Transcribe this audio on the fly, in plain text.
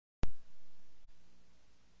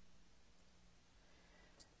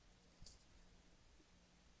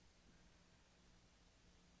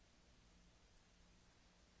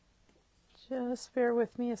Just bear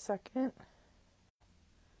with me a second.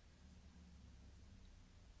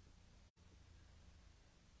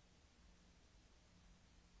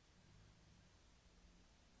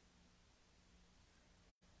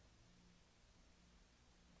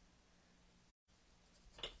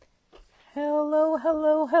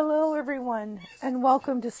 Hello everyone, and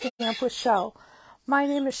welcome to Stamp with Shel. My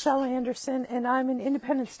name is Shel Anderson, and I'm an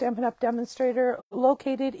independent Stampin' Up! Demonstrator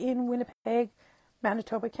located in Winnipeg,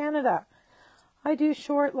 Manitoba, Canada. I do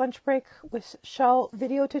short lunch break with Shel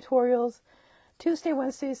video tutorials Tuesday,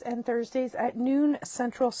 Wednesdays, and Thursdays at noon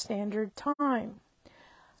Central Standard Time.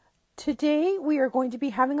 Today we are going to be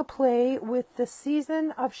having a play with the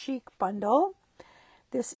Season of Chic bundle.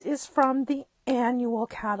 This is from the annual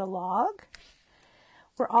catalog.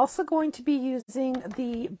 We're also going to be using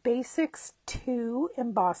the Basics 2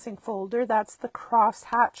 embossing folder. That's the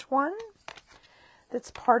crosshatch one. That's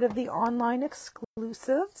part of the online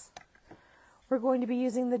exclusives. We're going to be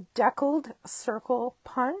using the deckled circle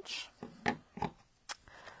punch,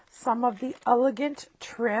 some of the elegant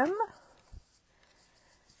trim,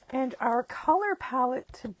 and our color palette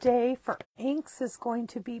today for inks is going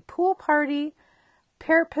to be Pool Party,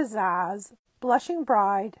 Pear Pizzazz, Blushing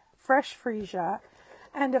Bride, Fresh Freesia,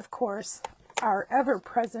 and of course our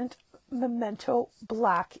ever-present Memento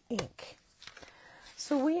Black ink.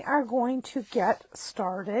 So we are going to get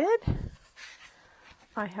started.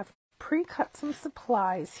 I have pre-cut some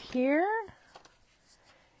supplies here,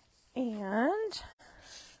 and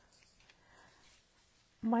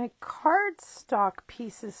my cardstock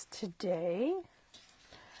pieces today,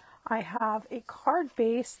 I have a card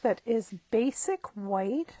base that is basic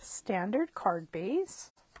white standard card base,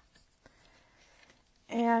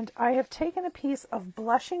 and I have taken a piece of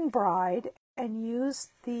Blushing Bride and used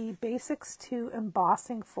the Basics 2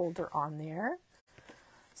 embossing folder on there.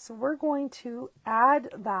 So we're going to add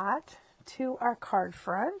that to our card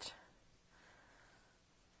front.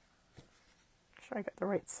 Make sure I got the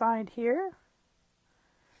right side here.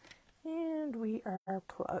 And we are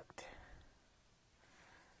plugged.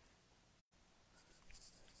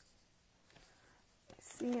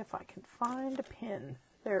 Let's see if I can find a pin.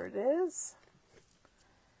 There it is.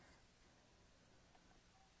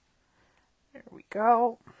 There we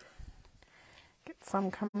go. Get some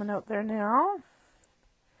coming out there now.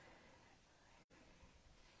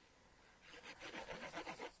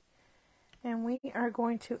 And we are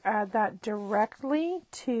going to add that directly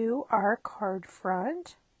to our card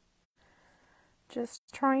front. Just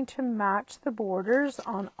trying to match the borders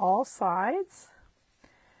on all sides.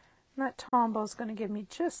 And that Tombow is going to give me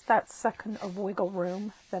just that second of wiggle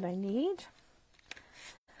room that I need.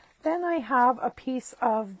 Then I have a piece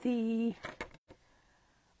of the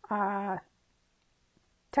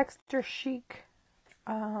Texture Chic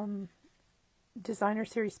Designer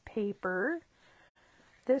Series paper.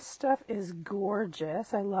 This stuff is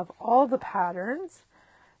gorgeous. I love all the patterns.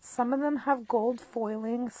 Some of them have gold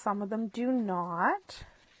foiling, some of them do not.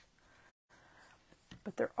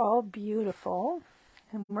 But they're all beautiful.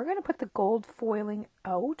 And we're going to put the gold foiling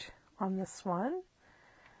out on this one.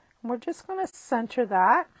 And we're just going to center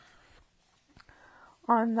that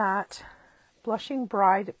on that Blushing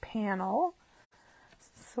Bride panel.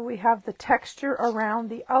 So we have the texture around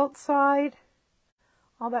the outside,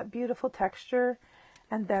 all that beautiful texture,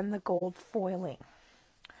 and then the gold foiling.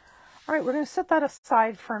 All right, we're going to set that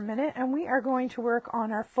aside for a minute, and we are going to work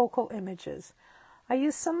on our focal images. I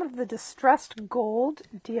used some of the Distressed Gold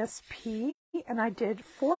DSP, and I did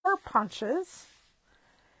 4 punches.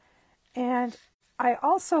 And I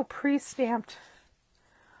also pre-stamped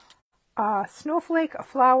a snowflake, a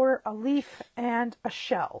flower, a leaf, and a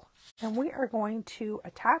shell. And we are going to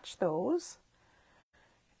attach those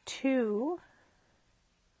to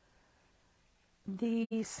the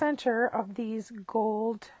center of these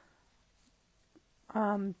gold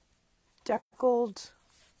deckled,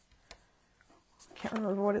 can't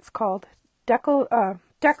remember what it's called,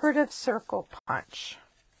 decorative circle punch.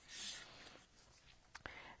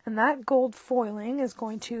 And that gold foiling is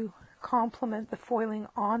going to complement the foiling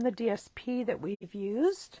on the DSP that we've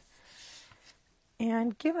used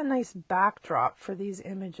and give a nice backdrop for these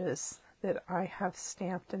images that I have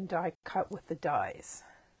stamped and die cut with the dies.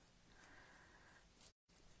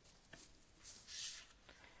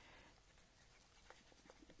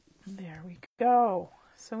 There we go.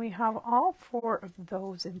 So we have all 4 of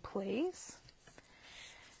those in place.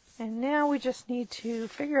 And now we just need to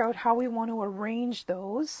figure out how we want to arrange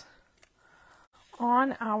those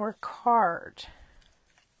on our card.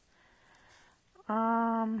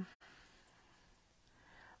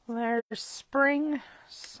 There's spring,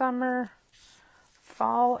 summer,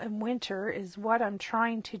 fall, and winter is what I'm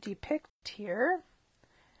trying to depict here.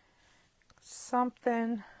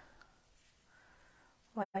 Something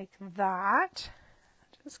like that.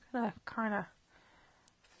 Just gonna kind of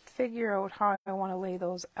figure out how I want to lay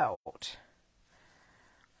those out.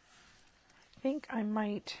 I think I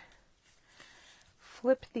might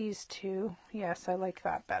flip these two. Yes, I like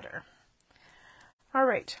that better. All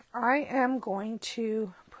right, I am going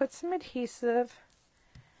to put some adhesive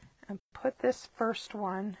and put this first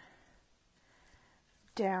one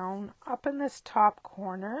down up in this top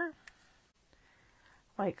corner,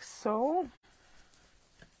 like so.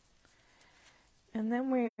 And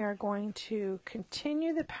then we are going to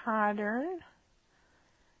continue the pattern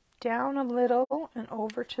down a little and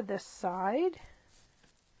over to this side.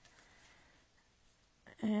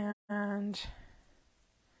 And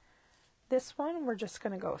this one, we're just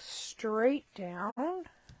going to go straight down,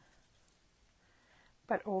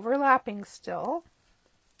 but overlapping still.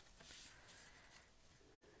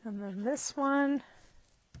 And then this one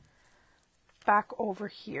back over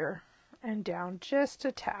here and down just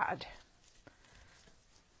a tad.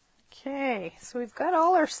 Okay, so we've got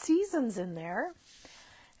all our seasons in there.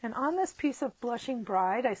 And on this piece of Blushing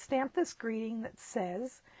Bride, I stamped this greeting that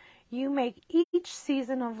says, "You make each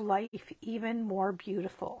season of life even more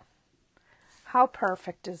beautiful." How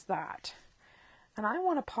perfect is that? And I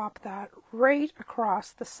want to pop that right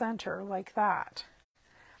across the center like that.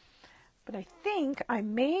 But I think I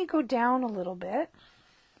may go down a little bit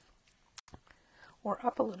or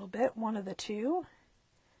up a little bit, one of the two.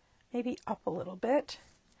 Maybe up a little bit.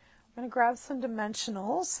 I'm going to grab some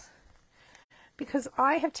dimensionals because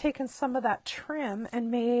I have taken some of that trim and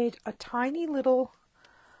made a tiny little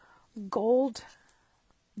gold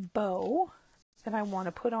bow that I want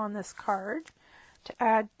to put on this card to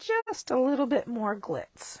add just a little bit more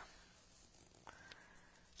glitz.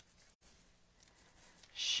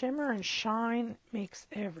 Shimmer and shine makes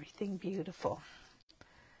everything beautiful.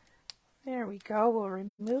 There we go. We'll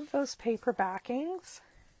remove those paper backings.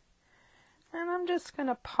 And I'm just going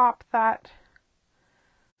to pop that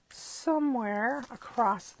somewhere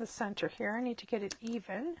across the center here. I need to get it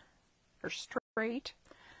even or straight.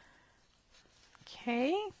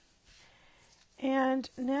 Okay. And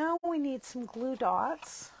now we need some glue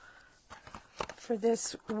dots for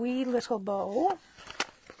this wee little bow.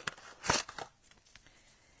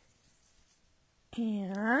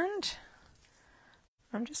 And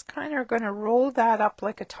I'm just kind of going to roll that up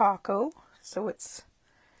like a taco so it's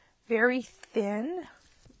very thin.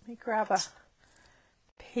 Let me grab a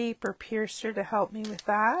paper piercer to help me with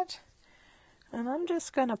that. And I'm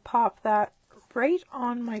just going to pop that right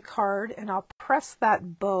on my card and I'll press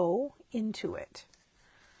that bow into it.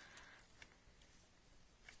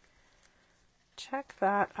 Check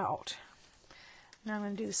that out. Now I'm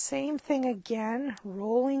going to do the same thing again,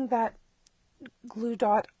 rolling that glue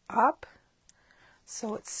dot up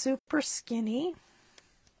so it's super skinny.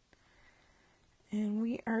 And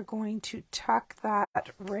we are going to tuck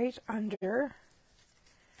that right under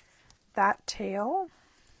that tail.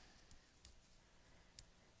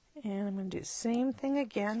 And I'm going to do the same thing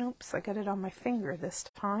again. Oops, I got it on my finger this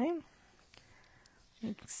time.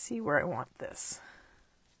 You can see where I want this.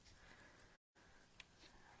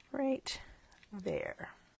 Right there.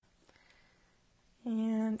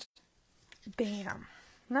 And bam.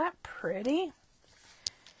 Isn't that pretty?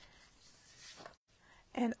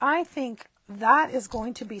 And I think that is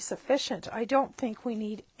going to be sufficient. I don't think we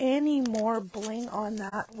need any more bling on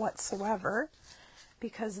that whatsoever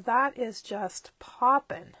because that is just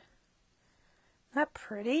popping. Isn't that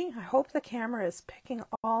pretty? I hope the camera is picking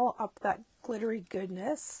all up that glittery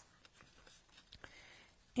goodness.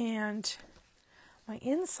 And my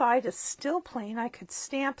inside is still plain. I could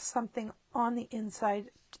stamp something on the inside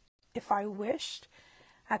if I wished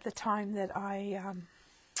at the time that I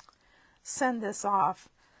send this off.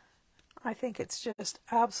 I think it's just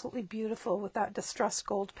absolutely beautiful with that distressed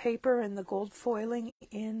gold paper and the gold foiling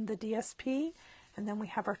in the DSP. And then we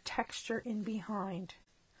have our texture in behind.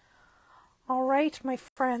 All right, my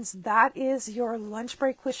friends, that is your Lunch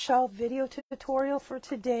Break with Shel video tutorial for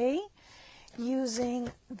today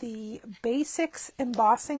using the Basics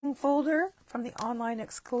embossing folder from the online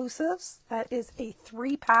exclusives. That is a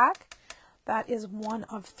 3-pack. That is one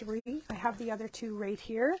of 3. I have the other 2 right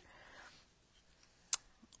here.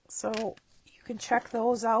 So you can check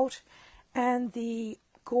those out. And the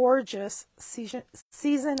gorgeous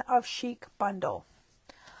Season of Chic bundle.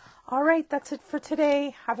 All right, that's it for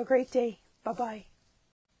today. Have a great day. Bye-bye.